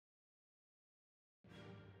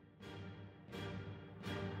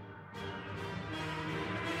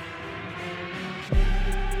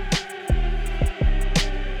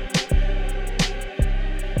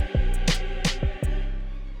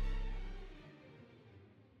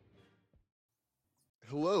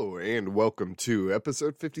Hello and welcome to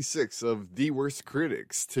episode 56 of The Worst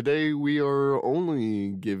Critics. Today we are only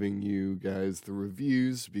giving you guys the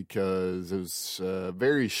reviews because it was a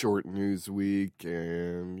very short news week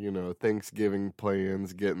and, Thanksgiving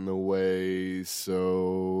plans get in the way.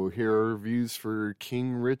 So here are reviews for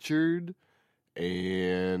King Richard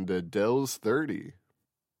and Adele's 30.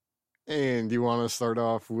 And do you want to start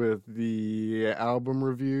off with the album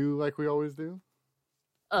review like we always do?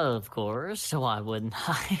 Of course, why wouldn't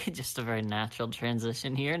I? Just a very natural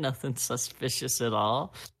transition here, nothing suspicious at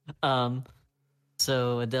all.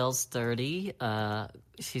 So Adele's 30.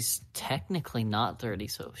 She's technically not 30,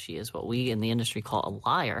 so she is what we in the industry call a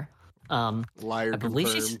liar. Liar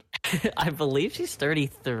confirmed. I believe she's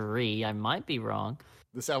 33. I might be wrong.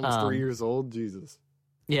 This album's 3 years old. Jesus.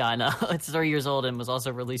 Yeah, I know. It's 3 years old and was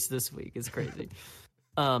also released this week. It's crazy.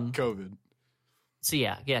 COVID. So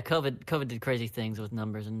yeah, COVID did crazy things with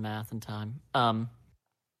numbers and math and time.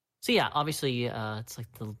 So yeah, obviously, it's like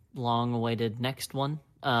the long-awaited next one.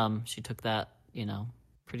 She took that,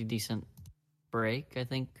 pretty decent break. I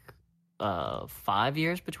think 5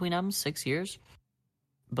 years between albums, 6 years.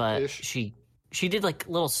 But she did like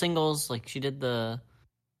little singles, like she did I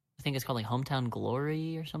think it's called like Hometown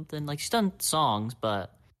Glory or something. Like she's done songs,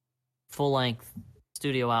 but full-length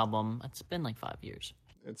studio album. It's been like 5 years.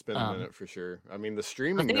 It's been a minute for sure. I mean, the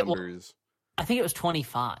streaming numbers... I think it was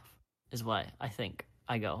 25 is what I think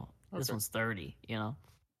I go. This Okay. one's 30,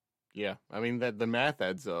 Yeah, I mean, that the math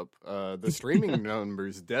adds up. The streaming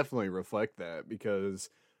numbers definitely reflect that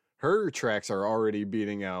because her tracks are already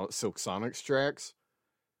beating out Silk Sonic's tracks.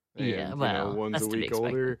 And, Yeah, well, one's that's a to be week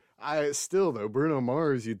expected. older. Still, though, Bruno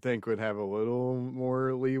Mars you'd think would have a little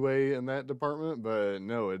more leeway in that department, but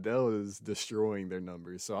no, Adele is destroying their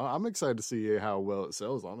numbers. So I'm excited to see how well it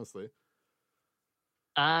sells, honestly.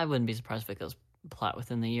 I wouldn't be surprised if it goes plat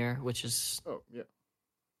within the year, which is, Oh, yeah.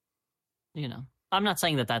 I'm not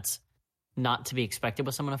saying that that's not to be expected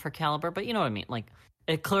with someone of her caliber, but you know what I mean? Like,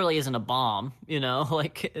 it clearly isn't a bomb,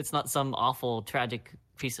 like, it's not some awful, tragic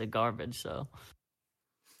piece of garbage, so.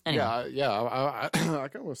 Anyway. I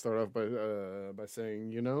kind of want to start off by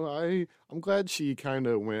saying, I'm glad she kind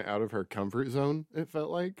of went out of her comfort zone. It felt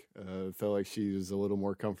like she was a little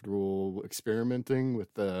more comfortable experimenting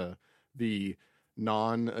with the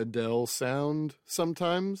non-Adele sound.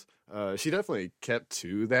 Sometimes she definitely kept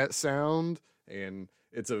to that sound, and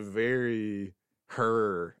it's a very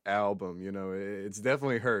her album. It's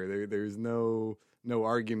definitely her. There's no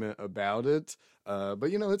argument about it. But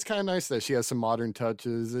it's kind of nice that she has some modern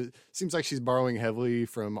touches. It seems like she's borrowing heavily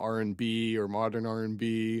from R&B or modern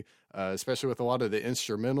R&B, especially with a lot of the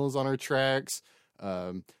instrumentals on her tracks.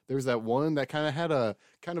 There's that one that kind of had a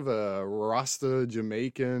Rasta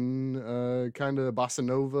Jamaican kind of bossa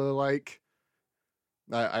nova like.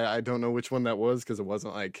 I don't know which one that was because it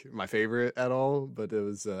wasn't like my favorite at all, but it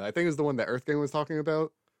was. I think it was the one that Earth Gang was talking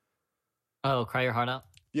about. Oh, Cry Your Heart Out?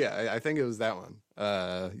 Yeah, I think it was that one.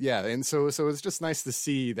 And so it's just nice to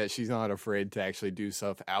see that she's not afraid to actually do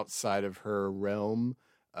stuff outside of her realm.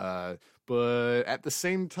 But at the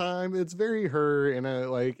same time, it's very her, and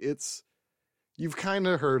you've kind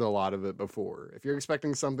of heard a lot of it before. If you're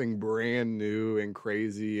expecting something brand new and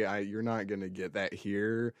crazy, you're not gonna get that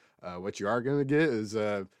here. What you are gonna get is,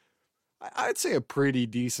 I'd say, a pretty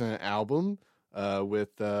decent album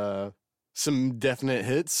with some definite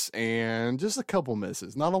hits and just a couple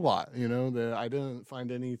misses, not a lot. I didn't find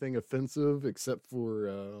anything offensive except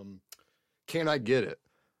for Can I Get It?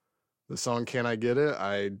 The song Can I Get It?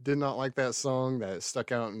 I did not like that song. That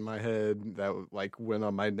stuck out in my head. That went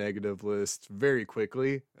on my negative list very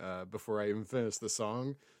quickly before I even finished the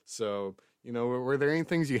song. So, were there any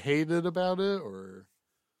things you hated about it, or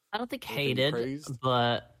I don't think anything hated, praised?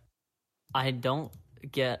 but I don't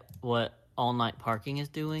get what All Night Parking is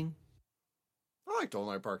doing. I liked All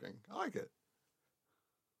Night Parking. I like it.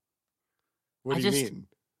 What do you mean?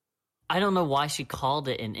 I don't know why she called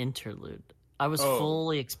it an interlude. I was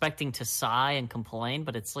fully expecting to sigh and complain,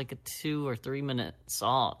 but it's like a 2 or 3 minute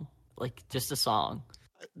song. Like, just a song.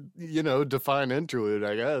 Define interlude,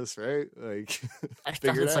 I guess, right? Like, I thought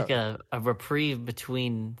figure it it's out. like a reprieve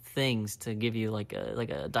between things to give you like a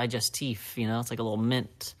digestif, It's like a little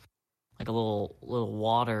mint. Like a little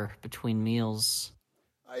water between meals.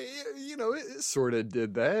 It sort of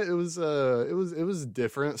did that. It was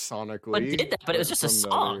different sonically. But it did that, but it was just a from the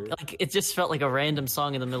song. other- Like, it just felt like a random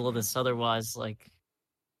song in the middle of this otherwise, like,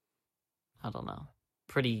 I don't know,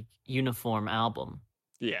 pretty uniform album.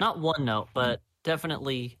 Yeah. Not one note, but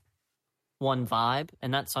definitely one vibe.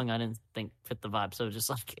 And that song I didn't think fit the vibe. So just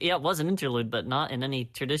like, yeah, it was an interlude, but not in any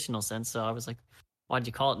traditional sense. So I was like, why'd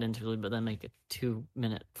you call it an interlude, but then make a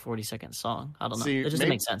 2-minute 40-second song? I don't know. See, It doesn't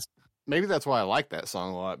make sense. Maybe that's why I like that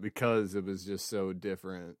song a lot, because it was just so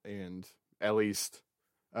different and at least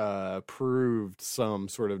proved some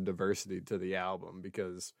sort of diversity to the album.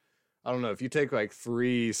 Because I don't know, if you take like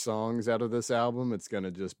 3 songs out of this album, it's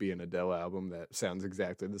gonna just be an Adele album that sounds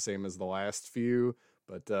exactly the same as the last few.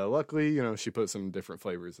 But luckily, you know, she put some different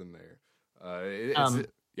flavors in there.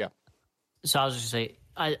 Yeah. So I was just gonna say,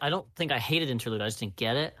 I don't think I hated interlude. I just didn't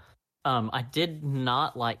get it. I did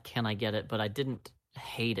not like Can I Get It, but I didn't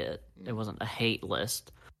hate it. It wasn't a hate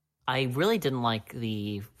list. I really didn't like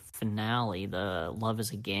the finale, the Love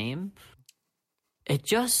is a Game. It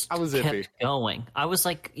just I was kept iffy. going. I was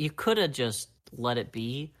like, you could have just let it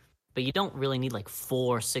be, but you don't really need like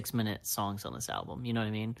 4 6-minute songs on this album. You know what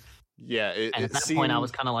I mean? Yeah. And at that point, I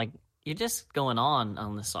was kind of like, you're just going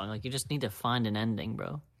on this song. Like, you just need to find an ending,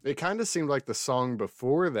 bro. It kind of seemed like the song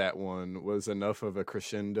before that one was enough of a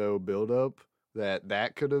crescendo buildup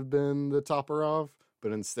that could have been the topper off,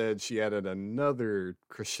 but instead she added another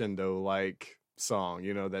crescendo-like song,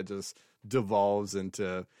 you know, that just devolves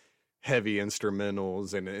into heavy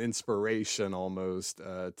instrumentals and an inspiration almost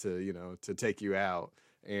to take you out.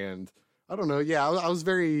 And I don't know, yeah, I was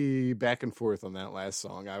very back and forth on that last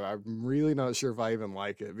song. I'm really not sure if I even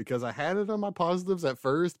like it, because I had it on my positives at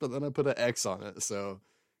first, but then I put an X on it, so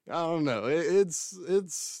I don't know.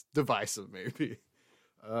 It's divisive, maybe.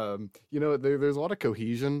 You know, there's a lot of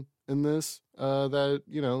cohesion in this. That,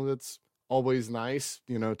 you know, that's always nice.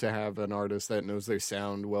 You know, to have an artist that knows their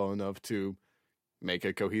sound well enough to make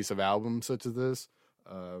a cohesive album such as this.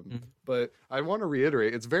 But I want to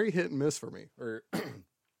reiterate, it's very hit and miss for me, or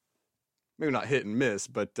maybe not hit and miss,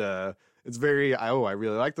 but it's very. I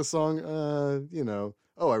really like the song. You know.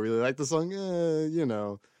 Oh, I really like the song. You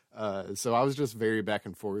know. So I was just very back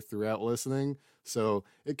and forth throughout listening. So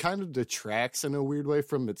it kind of detracts in a weird way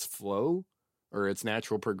from its flow or its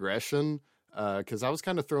natural progression. Cause I was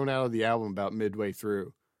kind of thrown out of the album about midway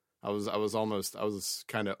through. I was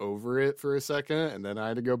kind of over it for a second, and then I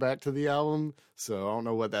had to go back to the album. So I don't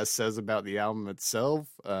know what that says about the album itself.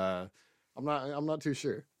 I'm not too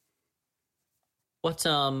sure. What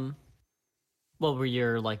were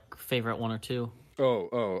your like favorite 1 or 2?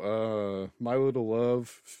 My Little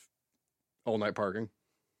Love, All Night Parking.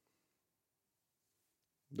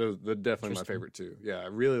 They're definitely my favorite 2. Yeah, I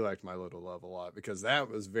really liked My Little Love a lot, because that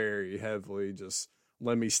was very heavily just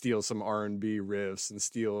let me steal some R&B riffs and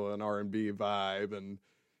steal an R&B vibe and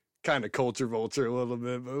kind of culture vulture a little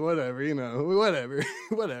bit, but whatever, you know,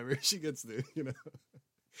 whatever she gets to, you know.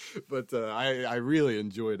 But I really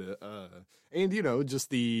enjoyed it, and you know, just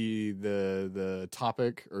the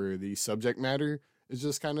topic or the subject matter is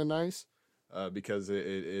just kind of nice, because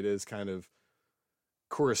it is kind of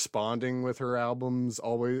corresponding with her albums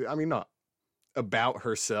always. I mean, not about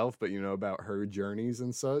herself, but you know, about her journeys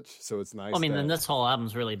and such. So it's nice. I mean, then this whole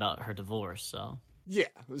album's really about her divorce. So yeah,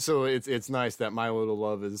 so it's nice that My Little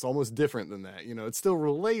Love is almost different than that. You know, it's still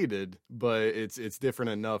related, but it's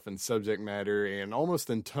different enough in subject matter and almost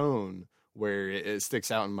in tone where it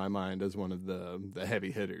sticks out in my mind as one of the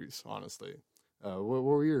heavy hitters. Honestly, what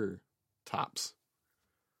were your tops?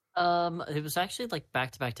 It was actually like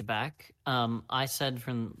back to back to back. I said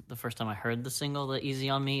from the first time I heard the single that "Easy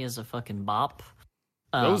on Me" is a fucking bop.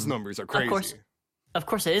 Those numbers are crazy. Of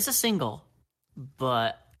course, it is a single,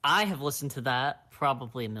 but I have listened to that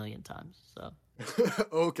probably 1,000,000 times. So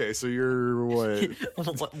okay, so you're what?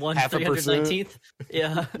 One half 319th?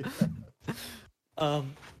 Yeah.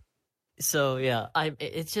 So yeah,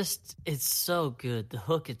 it's so good. The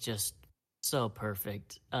hook is just so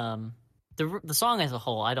perfect. The song as a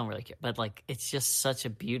whole, I don't really care, but like it's just such a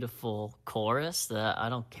beautiful chorus that I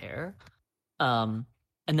don't care. And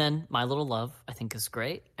then My Little Love, I think, is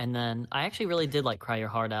great. And then I actually really did like Cry Your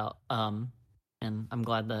Heart Out. And I'm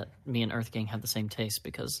glad that me and Earth Gang had the same taste,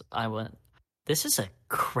 because I went, this is a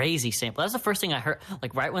crazy sample. That's the first thing I heard.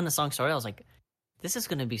 Like right when the song started, I was like, this is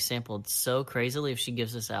going to be sampled so crazily if she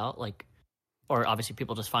gives this out. Like, or obviously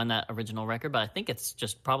people just find that original record, but I think it's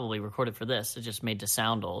just probably recorded for this. It just made to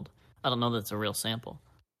sound old. I don't know that it's a real sample.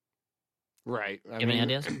 Right. You have any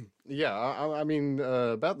ideas? Yeah, I mean,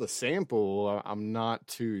 about the sample, I'm not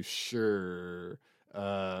too sure.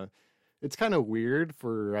 It's kind of weird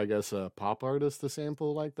for, I guess, a pop artist to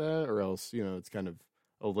sample like that, or else, you know, it's kind of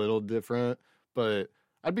a little different. But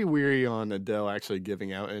I'd be weary on Adele actually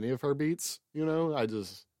giving out any of her beats, you know? I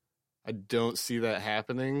don't see that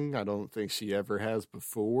happening. I don't think she ever has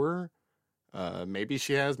before. Maybe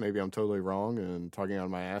she has. Maybe I'm totally wrong and talking out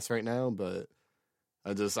of my ass right now, but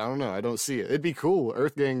I don't know. I don't see it. It'd be cool.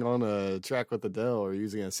 Earth Gang on a track with Adele or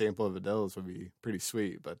using a sample of Adele's would be pretty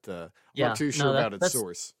sweet, but I'm not Yeah, too sure no, about its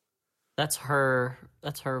source. that's her.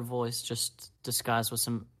 That's her voice, just disguised with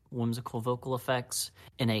some whimsical vocal effects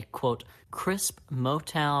in a quote crisp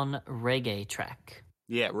Motown reggae track.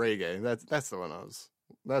 Yeah, reggae. That's the one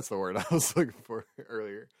that's the word I was looking for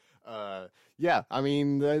earlier. Yeah, I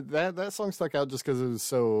mean that song stuck out just because it was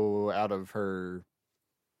so out of her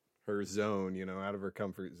zone, out of her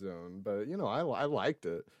comfort zone. But I liked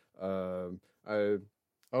it. I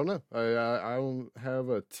don't know. I don't have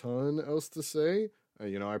a ton else to say.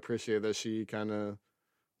 I appreciate that she kind of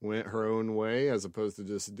went her own way as opposed to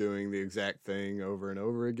just doing the exact thing over and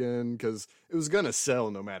over again because it was gonna sell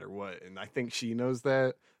no matter what, and I think she knows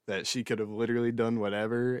that she could have literally done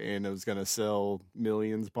whatever and it was gonna sell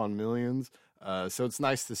millions upon millions. So it's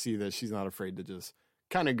nice to see that she's not afraid to just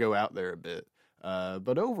kind of go out there a bit.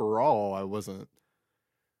 But overall, I wasn't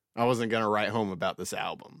gonna write home about this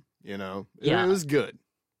album. Yeah, it was good.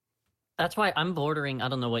 that's why I'm bordering. I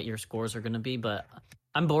don't know what your scores are going to be, but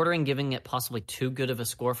I'm bordering giving it possibly too good of a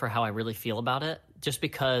score for how I really feel about it, just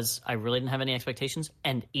because I really didn't have any expectations.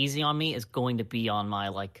 And Easy on Me is going to be on my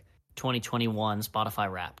 2021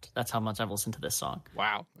 Spotify Wrapped. That's how much I've listened to this song.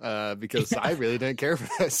 Wow. Because I really didn't care for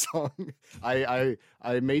that song. I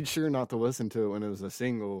made sure not to listen to it when it was a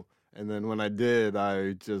single, and then when I did,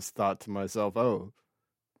 I just thought to myself, "Oh,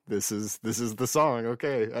 this is the song.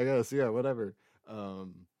 Okay, I guess, yeah, whatever."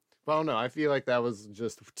 But I don't know. I feel like that was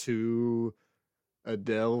just too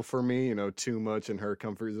Adele for me. Too much in her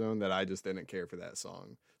comfort zone that I just didn't care for that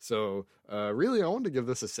song. So, really, I wanted to give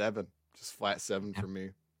this a 7, just flat 7 for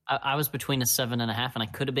me. I was between a 7.5, and I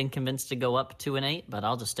could have been convinced to go up to an 8, but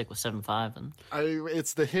I'll just stick with 7.5. And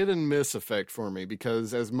it's the hit and miss effect for me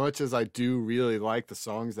because as much as I do really like the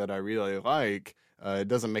songs that I really like, it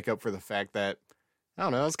doesn't make up for the fact that I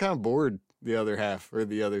don't know. I was kind of bored the other half or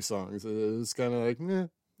the other songs. It was kind of like, meh.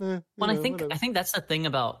 Well, I think that's the thing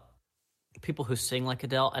about people who sing like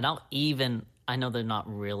Adele, and I know they're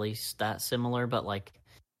not really that similar, but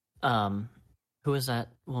who is that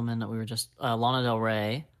woman that we were just Lana Del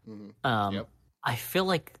Rey? Mm-hmm. Yep. I feel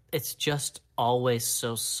like it's just always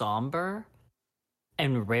so somber,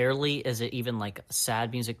 and rarely is it even sad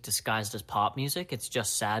music disguised as pop music. It's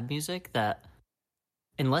just sad music that,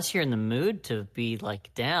 unless you're in the mood to be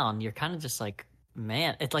down, you're kind of just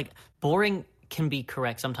man, it's boring can be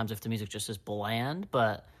correct sometimes if the music just is bland,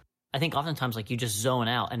 but I think oftentimes you just zone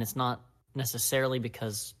out, and it's not necessarily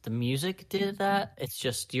because the music did that. It's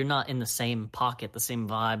just you're not in the same pocket, the same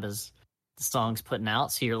vibe as the song's putting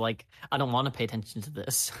out. So you're I don't want to pay attention to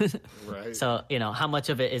this. Right. So, how much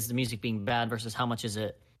of it is the music being bad versus how much is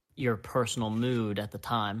it your personal mood at the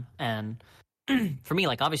time? And for me,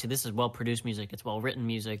 obviously this is well-produced music. It's well-written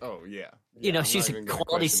music. Oh, yeah. She's a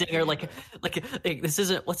quality singer. This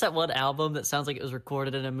isn't, what's that one album that sounds like it was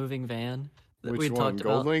recorded in a moving van? That Which we one? talked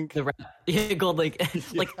Gold about Link? Yeah, Gold Link.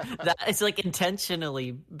 That. It's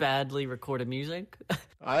intentionally badly recorded music.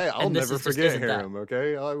 I'll never forget Harem.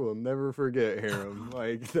 Okay, I will never forget Harem.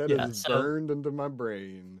 That is burned into my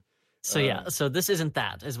brain. So so this isn't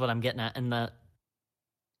that, is what I'm getting at, and that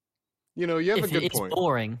you have a good point.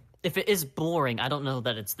 Boring. If it is boring, I don't know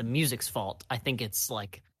that it's the music's fault. I think it's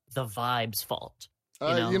the vibe's fault.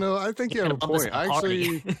 I think you have a point.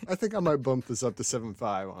 I think I might bump this up to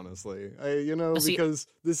 7.5, honestly. Because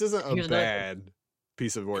this isn't a bad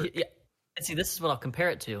piece of work. Yeah. And see, this is what I'll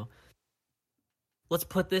compare it to. Let's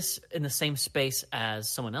put this in the same space as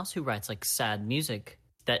someone else who writes sad music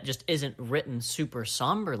that just isn't written super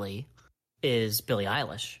somberly, is Billie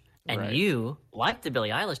Eilish. And right. You like the Billie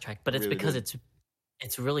Eilish track, but it's really because did.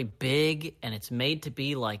 it's really big and it's made to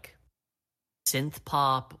be synth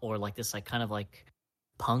pop or this kind of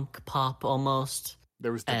punk pop almost.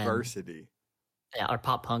 There was diversity. Or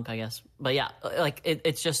pop punk, I guess. But yeah,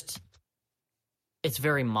 it's just, it's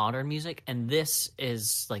very modern music, and this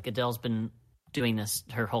is Adele's been doing this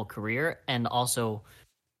her whole career, and also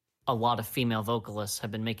a lot of female vocalists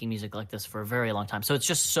have been making music like this for a very long time. So it's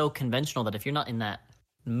just so conventional that if you're not in that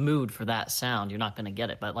mood for that sound, you're not going to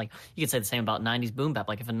get it. But you could say the same about 90s boom bap.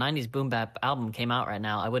 If a 90s boom bap album came out right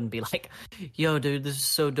now, I wouldn't be yo dude, this is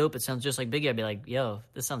so dope, it sounds just like Biggie. I'd be yo,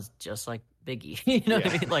 this sounds just like Biggie. You know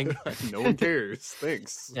what I mean? No one cares.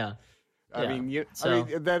 Thanks. Yeah. I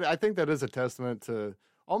think that is a testament to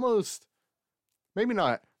almost, maybe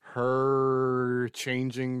not her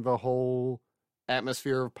changing the whole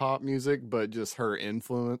atmosphere of pop music, but just her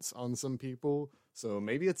influence on some people. So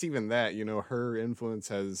maybe it's even that, her influence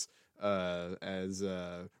has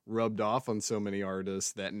rubbed off on so many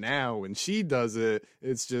artists that now when she does it,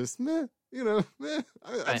 it's just meh. You know,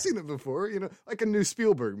 I've Right. seen it before. You know, like a new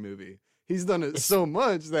Spielberg movie. He's done it so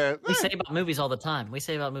much that We say about movies all the time.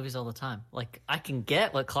 Like, I can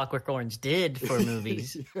get what Clockwork Orange did for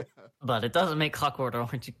movies, yeah. but it doesn't make Clockwork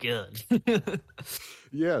Orange good.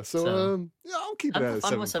 Yeah, So yeah, I'll keep it at a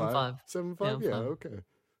I'm with 7.5. 7.5. Yeah, 7.5, I'm yeah, fine. okay.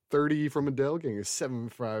 30 from Adele, getting a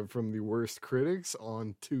 7.5 from the worst critics.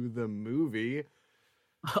 On to the movie.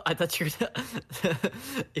 I thought you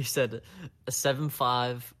said a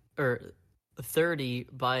 7.5 or 30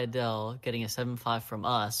 by Adele, getting a 7.5 from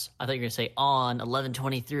us. I thought you were gonna say on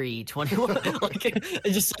 11/23/21. Like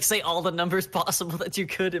just like say all the numbers possible that you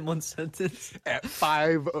could in one sentence. At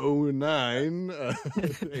 5:09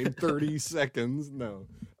 in 30 seconds. No.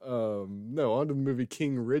 No, on to the movie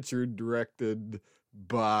King Richard, directed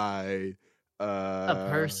by A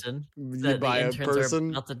person that the by a interns are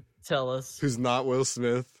person about to tell us. who's not Will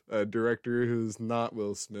Smith, a director who's not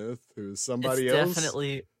Will Smith, who's It's somebody else.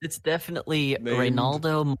 definitely named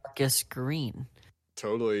Reynaldo Marcus Green.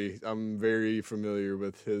 Totally. I'm very familiar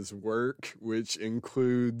with his work, which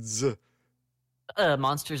includes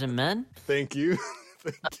Monsters and Men, thank you.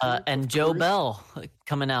 Thank you, and of Joe course. Bell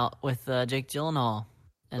coming out with Jake Gyllenhaal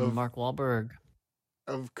and Of Mark Wahlberg.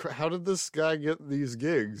 How did this guy get these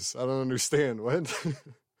gigs? I don't understand. What?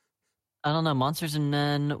 I don't know. Monsters and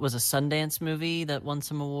Men was a Sundance movie that won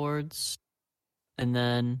some awards, and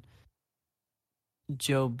then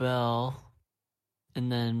Joe Bell,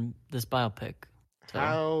 and then this biopic. So,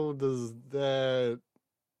 How does that?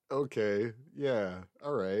 Okay, yeah,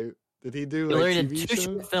 all right. Did he do he like already did TV two shows?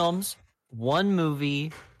 short films, one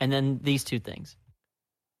movie, and then these two things.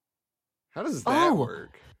 How does that Oh,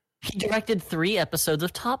 work? he directed 3 episodes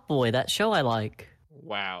of Top Boy, that show I like.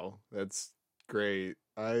 Wow, that's great.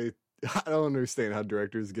 I don't understand how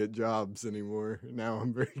directors get jobs anymore. Now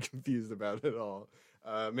I'm very confused about it all.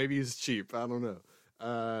 Maybe he's cheap. I don't know.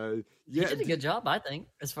 He Yeah. did a good job, I think.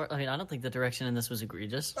 I mean, I don't think the direction in this was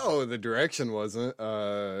egregious. Oh, the direction wasn't.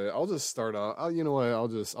 I'll just start off. You know what? I'll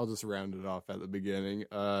just round it off at the beginning.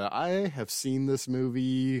 I have seen this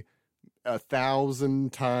movie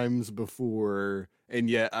 1,000 times before, and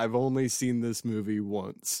yet I've only seen this movie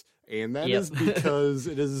once, and that Yep. is because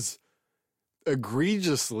it is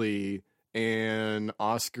egregiously an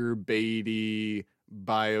Oscar baity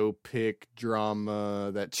biopic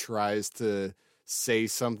drama that tries to say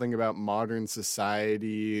something about modern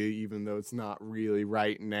society, even though it's not really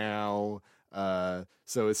right now.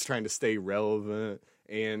 So it's trying to stay relevant,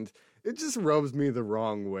 and it just rubs me the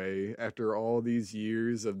wrong way after all these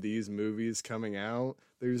years of these movies coming out.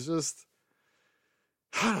 There's just,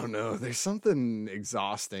 I don't know, there's something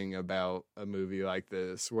exhausting about a movie like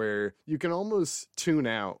this where you can almost tune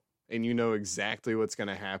out and you know exactly what's going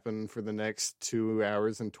to happen for the next 2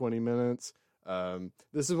 hours and 20 minutes.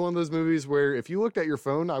 This is one of those movies where if you looked at your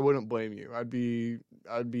phone, I wouldn't blame you. I'd be,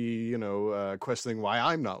 questioning why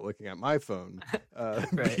I'm not looking at my phone,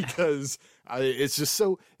 Right. because it's just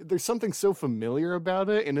so, there's something so familiar about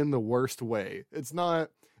it, and in the worst way. It's not.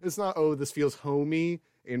 Oh, this feels homey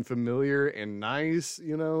and familiar and nice,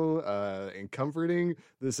 and comforting.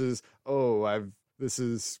 This is, this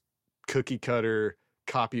is cookie cutter,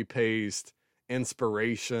 copy paste,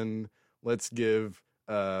 inspiration. Let's give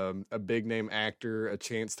a big name actor a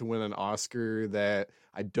chance to win an Oscar that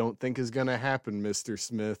I don't think is going to happen, Mr.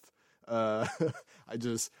 Smith. I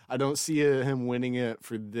don't see him winning it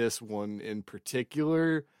for this one in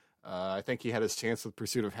particular. I think he had his chance with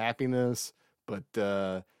Pursuit of Happiness, but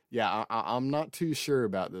yeah, I'm not too sure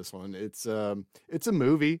about this one. It's a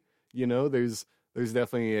movie, There's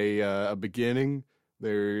definitely a beginning.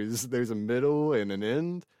 There's a middle and an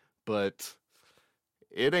end, but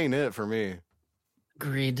it ain't it for me.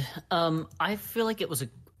 Agreed. I feel like it was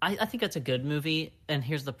I think it's a good movie, and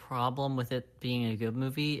here's the problem with it being a good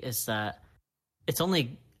movie is that it's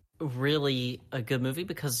only really a good movie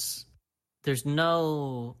because there's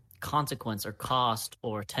no consequence or cost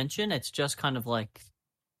or tension. It's just kind of like,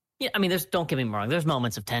 yeah, I mean, don't get me wrong, there's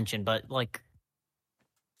moments of tension, but like,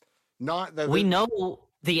 Not that we know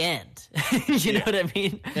the end. You know what I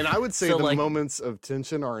mean? And I would say So, the like, moments of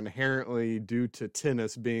tension are inherently due to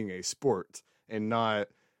tennis being a sport and not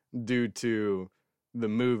due to the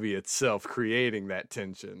movie itself creating that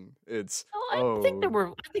tension. It's I think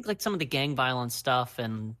I think like some of the gang violence stuff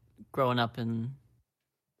and growing up in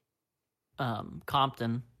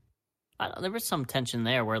Compton, there was some tension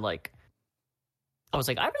there where like I was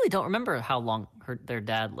like, I really don't remember how long their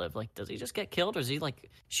dad lived. Like, does he just get killed, or does he like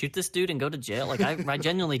shoot this dude and go to jail? Like, I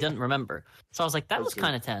genuinely didn't remember. So I was like, that was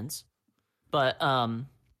kind of tense. But I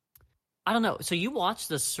don't know. So you watched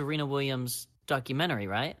the Serena Williams documentary,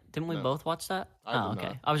 right? Didn't we No. both watch that? I did okay.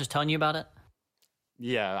 not. I was just telling you about it.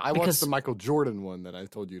 Yeah, I watched the Michael Jordan one that I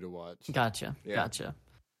told you to watch. Gotcha.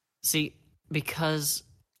 See, because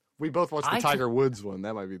we both watched the Tiger Woods one.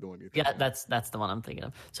 That might be the one you think. Yeah, that's the one I'm thinking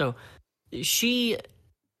of. So she,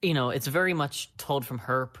 it's very much told from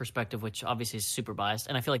her perspective, which obviously is super biased.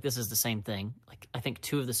 And I feel like this is the same thing. Like, I think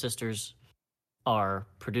two of the sisters are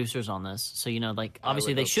producers on this. So, like,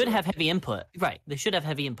 obviously they should have heavy input. Right. They should have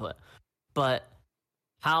heavy input. But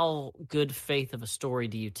how good faith of a story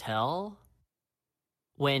do you tell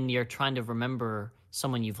when you're trying to remember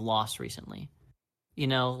someone you've lost recently?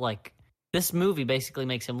 Like, this movie basically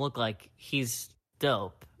makes him look like he's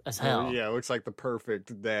dope as hell. Yeah, it looks like the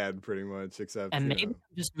perfect dad, pretty much, except... And maybe I'm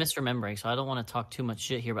just misremembering, so I don't want to talk too much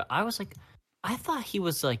shit here, but I was like, I thought he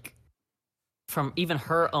was, like, from even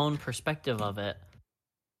her own perspective of it,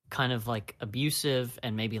 kind of, like, abusive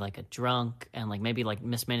and maybe, like, a drunk and, like, maybe, like,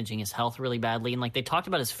 mismanaging his health really badly. And, like, they talked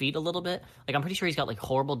about his feet a little bit. Like, I'm pretty sure he's got, like,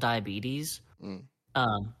 horrible diabetes. And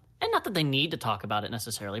not that they need to talk about it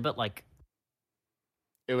necessarily, but, like,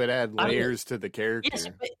 it would add layers to the character. Yes,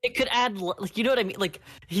 it could add, like, you know what I mean? Like,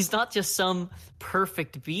 he's not just some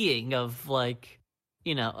perfect being of, like,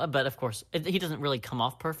 but of course, he doesn't really come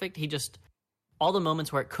off perfect. He just, all the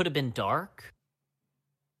moments where it could have been dark,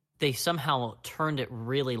 they somehow turned it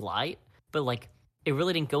really light, but, like, it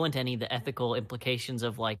really didn't go into any of the ethical implications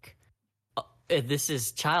of, like, this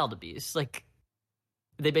is child abuse. Like,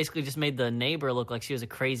 they basically just made the neighbor look like she was a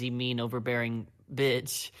crazy, mean, overbearing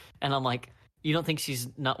bitch. And I'm like, you don't think she's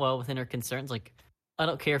not well within her concerns? Like, I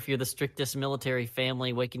don't care if you're the strictest military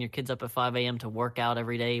family, waking your kids up at 5 a.m. to work out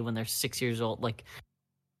every day when they're 6 years old. Like,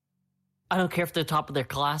 I don't care if they're top of their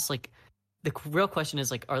class. Like, the real question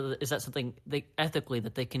is, like, is that something ethically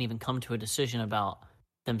that they can even come to a decision about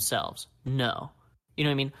themselves? No. You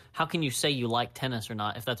know what I mean? How can you say you like tennis or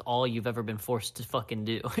not if that's all you've ever been forced to fucking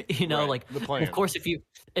do? Right, like, the plan. Of course, if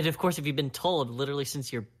you've been told literally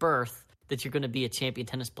since your birth that you're going to be a champion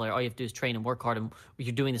tennis player, all you have to do is train and work hard, and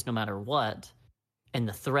you're doing this no matter what. And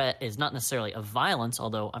the threat is not necessarily of violence,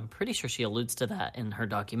 although I'm pretty sure she alludes to that in her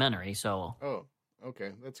documentary. So, oh,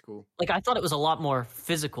 okay, that's cool. Like, I thought it was a lot more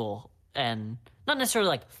physical, and not necessarily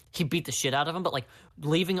like he beat the shit out of him, but like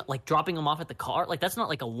dropping him off at the car. Like, that's not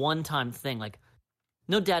like a one-time thing. Like,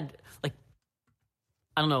 no dad, like,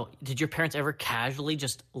 I don't know. Did your parents ever casually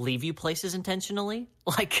just leave you places intentionally?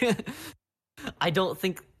 Like, I don't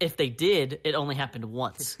think if they did, it only happened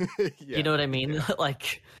once. Yeah, you know what I mean? Yeah.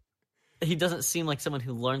 Like, he doesn't seem like someone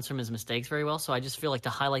who learns from his mistakes very well. So I just feel like to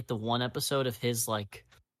highlight the one episode of his, like,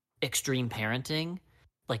 extreme parenting,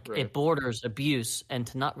 like, right, it borders abuse, and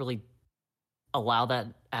to not really allow that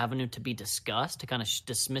avenue to be discussed, to kind of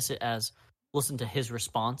dismiss it as, listen to his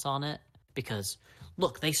response on it, because,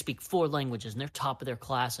 look, they speak 4 languages and they're top of their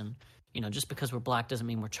class, and, just because we're black doesn't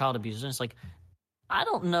mean we're child abusers. And it's like, I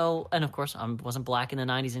don't know. And of course, I wasn't black in the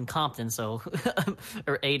 90s in Compton, so,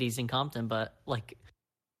 or 80s in Compton, but, like,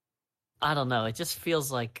 I don't know. It just feels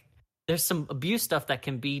like there's some abuse stuff that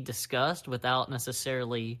can be discussed without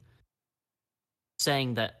necessarily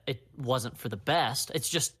saying that it wasn't for the best.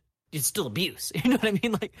 It's still abuse. You know what I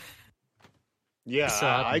mean? Like, yeah, so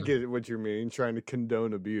I get what you mean. Trying to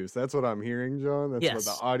condone abuse. That's what I'm hearing, John. That's what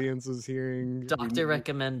the audience is hearing. Doctor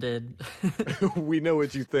recommended. We know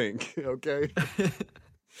what you think. Okay.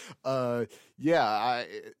 Yeah,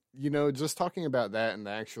 just talking about that and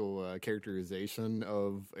the actual characterization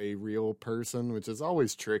of a real person, which is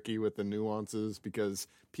always tricky with the nuances because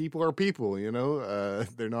people are people,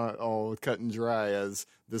 they're not all cut and dry as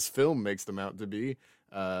this film makes them out to be.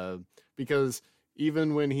 Because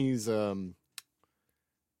even when he's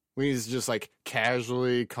just like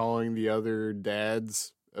casually calling the other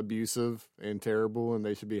dads abusive and terrible and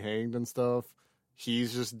they should be hanged and stuff,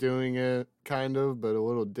 he's just doing it kind of, but a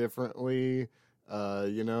little differently.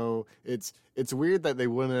 It's weird that they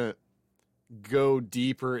wouldn't go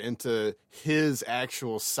deeper into his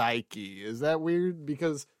actual psyche. Is that weird?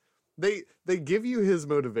 Because they give you his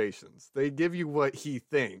motivations. They give you what he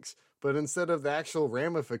thinks. But instead of the actual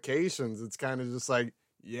ramifications, it's kind of just like,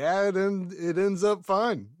 yeah, it ends up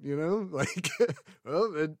fine, like,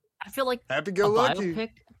 well, I feel like happy go lucky. Biopic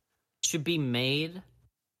should be made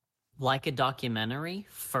like a documentary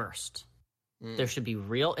first. There should be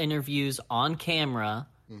real interviews on camera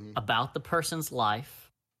about the person's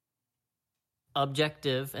life,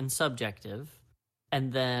 objective and subjective,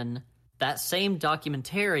 and then that same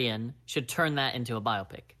documentarian should turn that into a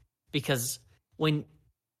biopic. Because when,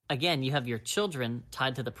 again, you have your children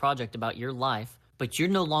tied to the project about your life, but you're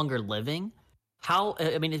no longer living,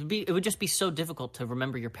 it would just be so difficult to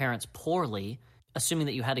remember your parents poorly, assuming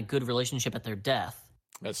that you had a good relationship at their death.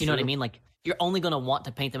 That's you know true. What I mean? Like, you're only going to want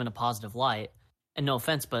to paint them in a positive light. And no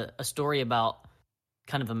offense, but a story about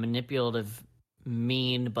kind of a manipulative,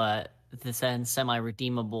 mean, but then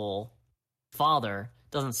semi-redeemable father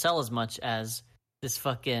doesn't sell as much as this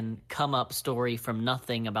fucking come up story from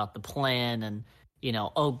nothing about the plan and, you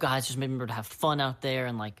know, oh, guys, just remember to have fun out there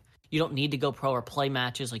and, like, you don't need to go pro or play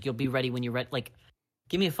matches. Like, you'll be ready when you're ready. Like,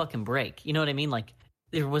 give me a fucking break. You know what I mean? Like,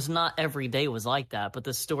 there was not every day was like that, but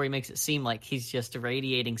the story makes it seem like he's just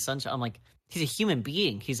radiating sunshine. I'm like, he's a human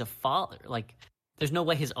being. He's a father. Like, there's no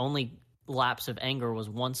way his only lapse of anger was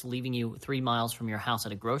once leaving you 3 miles from your house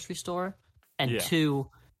at a grocery store, and two,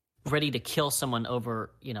 ready to kill someone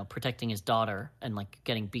over, you know, protecting his daughter and, like,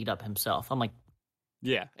 getting beat up himself. I'm like,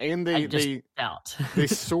 yeah, and out. they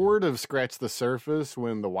sort of scratch the surface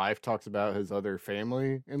when the wife talks about his other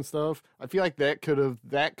family and stuff. I feel like that could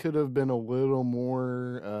have been a little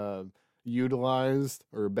more utilized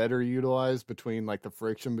or better utilized between, like, the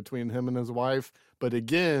friction between him and his wife. But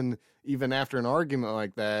again, even after an argument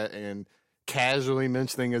like that and casually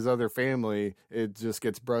mentioning his other family, it just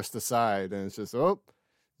gets brushed aside, and it's just, oh,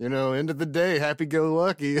 you know, end of the day,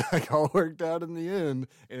 happy-go-lucky, like, all worked out in the end.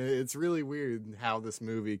 And it's really weird how this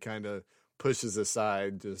movie kind of pushes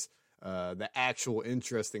aside just the actual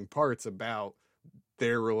interesting parts about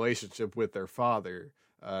their relationship with their father,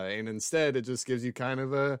 and instead it just gives you kind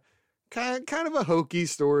of a hokey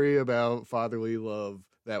story about fatherly love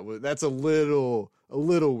that's a little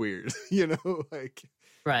weird, you know, like,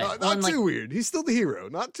 right? Not too weird. He's still the hero,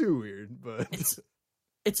 not too weird, but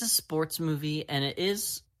it's a sports movie, and it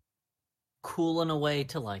is cool in a way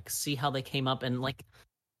to, like, see how they came up, and, like,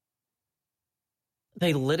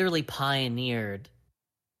 they literally pioneered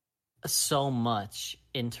so much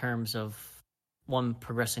in terms of, one,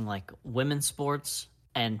 progressing, like, women's sports,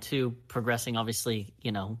 and two, progressing, obviously,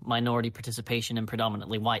 you know, minority participation in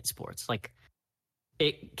predominantly white sports. Like,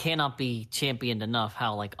 it cannot be championed enough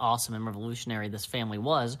how, like, awesome and revolutionary this family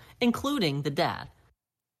was, including the dad.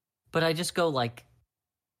 But I just go, like,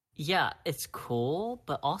 yeah, it's cool,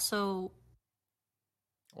 but also,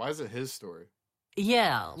 why is it his story?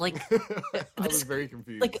 Yeah, like, I was very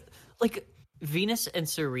confused. Like Venus and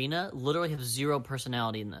Serena literally have zero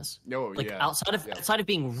personality in this. No, like, outside of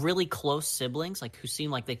being really close siblings, like, who seem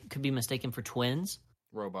like they could be mistaken for twins.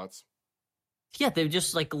 Robots. Yeah, they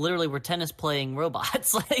just, like, literally were tennis playing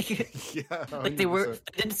robots. Like, yeah, like they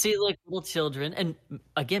didn't see, like, little children. And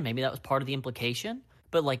again, maybe that was part of the implication.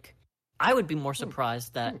 But, like, I would be more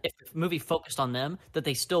surprised that if the movie focused on them, that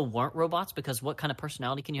they still weren't robots, because what kind of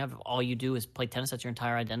personality can you have if all you do is play tennis? That's your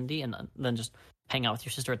entire identity, and then just hang out with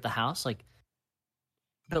your sister at the house? Like,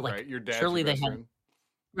 but, like, right, your dad's surely your they best had, friend.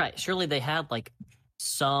 right, surely they had, like,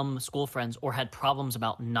 some school friends, or had problems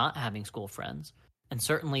about not having school friends. And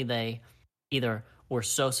certainly they either were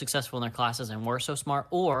so successful in their classes and were so smart,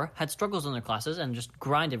 or had struggles in their classes and just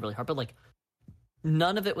grinded really hard. But, like,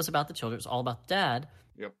 none of it was about the children. It was all about dad.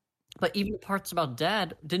 Yep. But even the parts about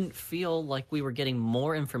dad didn't feel like we were getting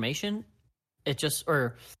more information.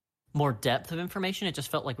 Or more depth of information. It just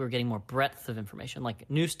felt like we were getting more breadth of information. Like,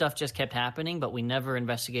 new stuff just kept happening, but we never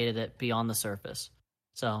investigated it beyond the surface.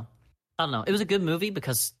 So, I don't know. It was a good movie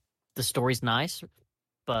because the story's nice,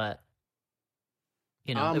 but,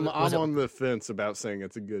 you know, I'm on the fence about saying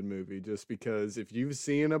it's a good movie, just because if you've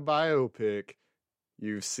seen a biopic,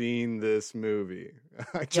 you've seen this movie.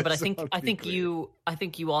 Yeah, but I think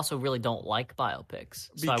you also really don't like biopics.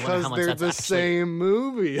 So because I wonder how much they're that's the actually... same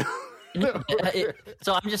movie.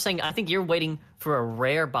 So I'm just saying, I think you're waiting for a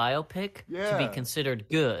rare biopic to be considered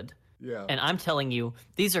good. Yeah. And I'm telling you,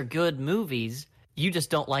 these are good movies. You just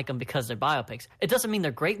don't like them because they're biopics. It doesn't mean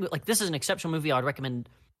they're great. Like, this is an exceptional movie I would recommend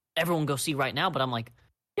everyone go see right now. But I'm like,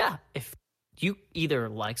 yeah, if you either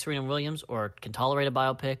like Serena Williams or can tolerate a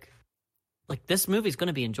biopic, like, this movie's going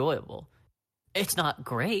to be enjoyable. It's not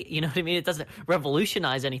great, you know what I mean? It doesn't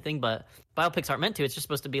revolutionize anything, but biopics aren't meant to. It's just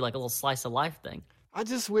supposed to be like a little slice of life thing. I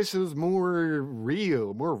just wish it was more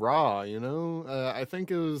real, more raw, you know? I think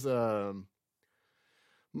it was, what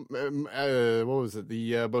was it?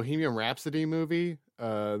 The Bohemian Rhapsody movie.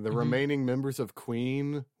 The remaining members of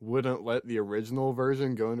Queen wouldn't let the original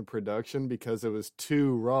version go into production because it was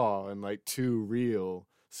too raw and, like, too real.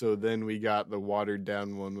 So then we got the watered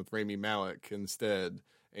down one with Rami Malek instead.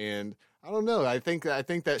 And I don't know. I think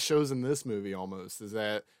that shows in this movie almost, is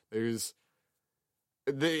that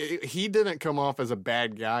he didn't come off as a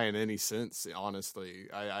bad guy in any sense, honestly.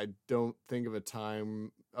 I don't think of a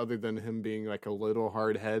time other than him being, like, a little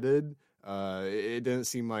hard-headed. It didn't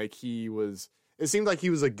seem like he was... It seemed like he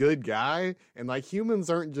was a good guy, and, like, humans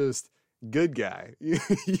aren't just good guy.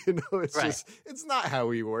 It's Right. just, it's not how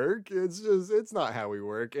we work. It's not how we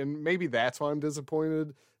work. And maybe that's why I'm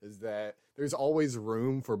disappointed, is that there's always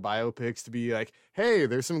room for biopics to be like, hey,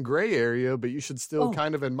 there's some gray area, but you should still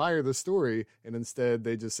kind of admire the story. And instead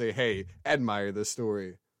they just say, hey, admire the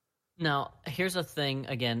story. Now, here's a thing.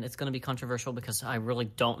 Again, it's going to be controversial because I really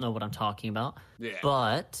don't know what I'm talking about. Yeah.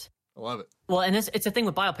 But I love it. well, and it's a thing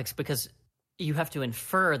with biopics because you have to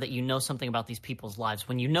infer that you know something about these people's lives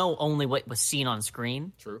when you know only what was seen on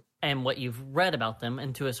screen. True. And what you've read about them,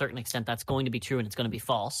 and to a certain extent, that's going to be true and it's going to be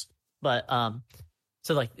false. But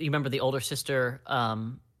so like you remember the older sister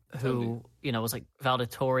who was like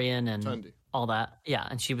valedictorian and Tundi. all that, yeah,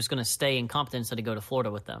 and she was going to stay in Compton instead of go to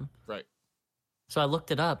Florida with them. Right. So I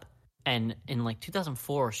looked it up, and in like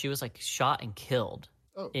 2004, she was like shot and killed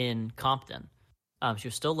in Compton. She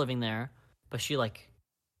was still living there, but she like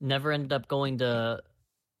never ended up going to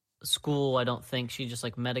school. I don't think. She just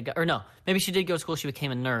like met a guy, or no, maybe she did go to school. She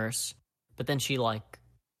became a nurse, but then she like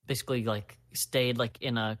basically like stayed like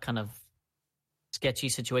in a kind of sketchy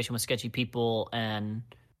situation with sketchy people, and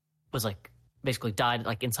was like basically died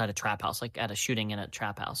like inside a trap house, like at a shooting in a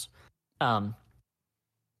trap house. And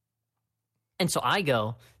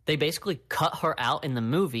so they basically cut her out in the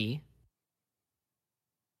movie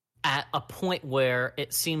at a point where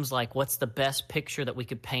it seems like, what's the best picture that we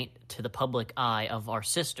could paint to the public eye of our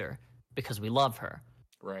sister because we love her.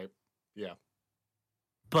 Right. Yeah.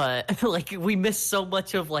 But like we missed so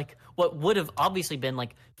much of like what would have obviously been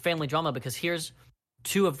like family drama, because here's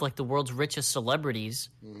two of like the world's richest celebrities.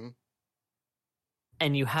 Mm-hmm.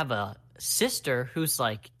 And you have a sister who's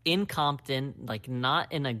like in Compton, like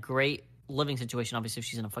not in a great living situation, obviously, if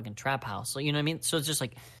she's in a fucking trap house. So, you know what I mean? So it's just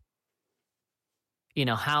like,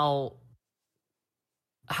 how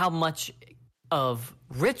much of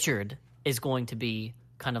Richard is going to be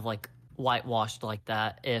kind of like whitewashed like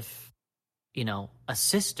that if, a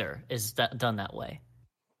sister is done that way.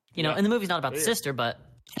 And the movie's not about the sister, but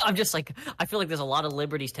I'm just like, I feel like there's a lot of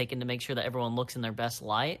liberties taken to make sure that everyone looks in their best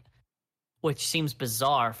light, which seems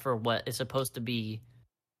bizarre for what is supposed to be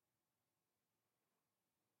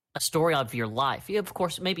a story of your life. Yeah, of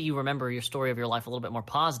course, maybe you remember your story of your life a little bit more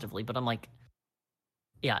positively, but I'm like,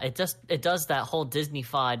 yeah, it does that whole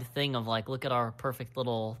Disney-fied thing of like, look at our perfect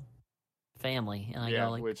little family. And I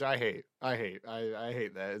go like, which I hate. I hate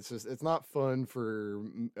that. It's just, it's not fun for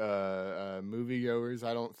moviegoers,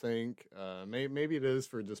 I don't think. Maybe it is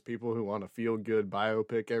for just people who want a feel-good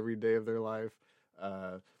biopic every day of their life.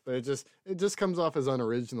 But it just comes off as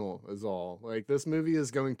unoriginal is all. Like, this movie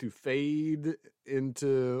is going to fade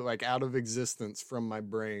into like out of existence from my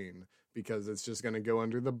brain because it's just going to go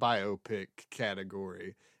under the biopic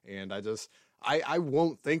category. And I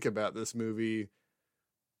won't think about this movie,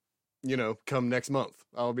 come next month.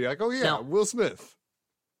 I'll be like, oh yeah, now, Will Smith.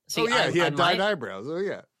 See, he had dyed eyebrows. Oh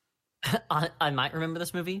yeah. I might remember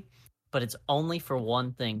this movie, but it's only for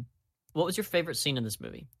one thing. What was your favorite scene in this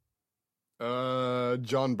movie?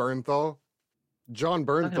 John Bernthal. John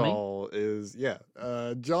Bernthal is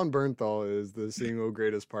the single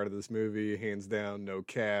greatest part of this movie, hands down, no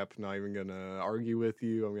cap. Not even gonna argue with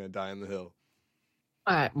you. I'm gonna die in the hill.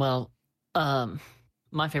 All right. Well,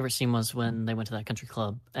 my favorite scene was when they went to that country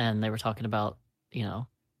club and they were talking about,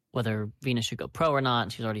 whether Venus should go pro or not.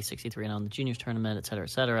 And she's already 63 and on the juniors tournament, et cetera, et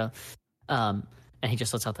cetera. And he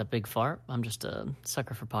just lets out that big fart. I'm just a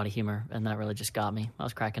sucker for potty humor, and that really just got me. I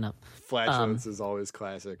was cracking up. Flatulence is always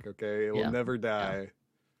classic, okay? It will never die.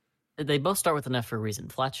 Yeah. They both start with an F for a reason.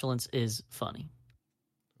 Flatulence is funny.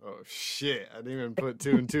 Oh, shit. I didn't even put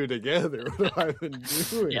two and two together. What have I been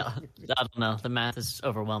doing? Yeah, I don't know. The math is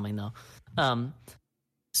overwhelming, though.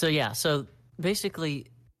 So basically,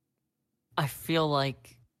 I feel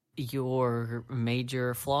like your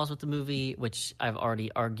major flaws with the movie, which I've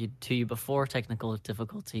already argued to you before, technical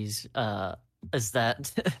difficulties, is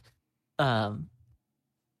that a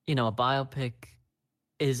biopic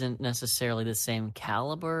isn't necessarily the same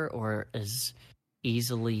caliber or as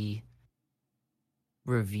easily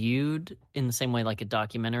reviewed in the same way like a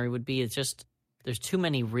documentary would be. It's just there's too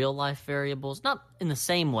many real life variables, not in the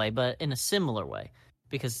same way, but in a similar way,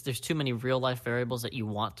 because there's too many real life variables that you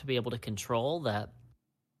want to be able to control that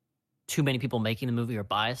too many people making the movie are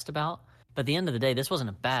biased about. But at the end of the day, this wasn't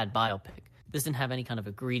a bad biopic. This didn't have any kind of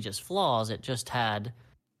egregious flaws. It just had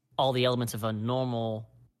all the elements of a normal,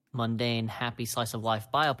 mundane, happy slice of life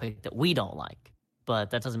biopic that we don't like. But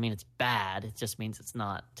that doesn't mean it's bad. It just means it's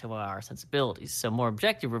not to our sensibilities. So more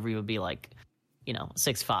objective review would be like,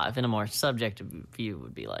 6.5, and a more subjective view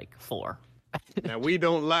would be like 4. Now, we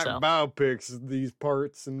don't like biopics, these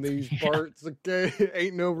parts and these parts, okay?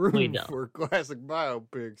 Ain't no room for classic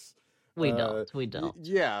biopics. We don't. We don't.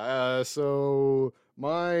 Yeah. So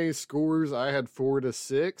my scores, I had 4 to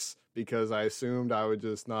 6 because I assumed I would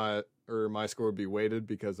just not, or my score would be weighted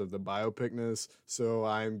because of the biopicness. So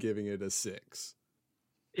I'm giving it a 6.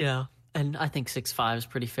 Yeah. And I think 6.5 is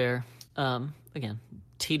pretty fair. Again,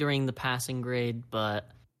 teetering the passing grade, but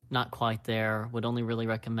not quite there. Would only really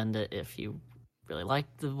recommend it if you really like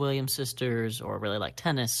the Williams sisters, or really like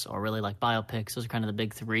tennis, or really like biopics. Those are kind of the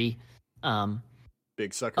big three.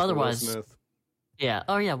 Big sucker for Will Otherwise, Smith. yeah.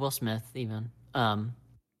 Oh, yeah, Will Smith, even.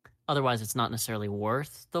 Otherwise, it's not necessarily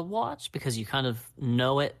worth the watch because you kind of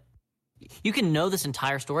know it. You can know this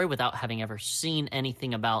entire story without having ever seen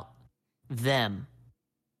anything about them,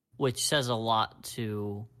 which says a lot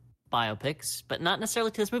to biopics, but not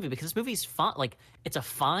necessarily to this movie, because this movie's fun. Like, it's a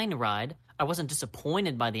fine ride. I wasn't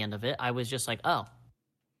disappointed by the end of it. I was just like, oh,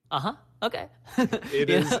 okay. It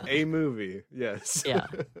is a movie, yes.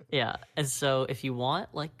 Yeah. And so if you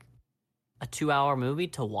want like a 2-hour movie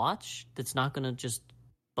to watch that's not going to just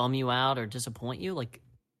bum you out or disappoint you, like,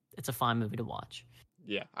 it's a fine movie to watch.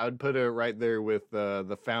 Yeah, I would put it right there with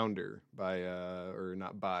The Founder by, or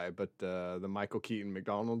not by, but the Michael Keaton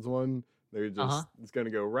McDonald's one. They're just, it's going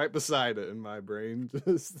to go right beside it in my brain.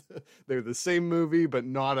 Just, they're the same movie, but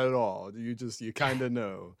not at all. You kind of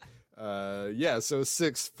know. Yeah, so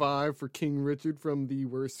 6.5 for King Richard from the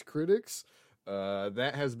Worst Critics.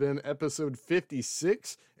 That has been episode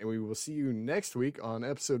 56, and we will see you next week on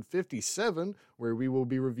episode 57, where we will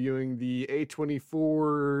be reviewing the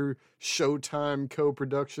A24 Showtime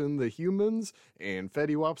co-production, The Humans, and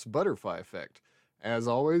Fetty Wap's Butterfly Effect. As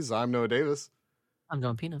always, I'm Noah Davis. I'm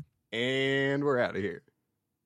John Pino. And we're out of here.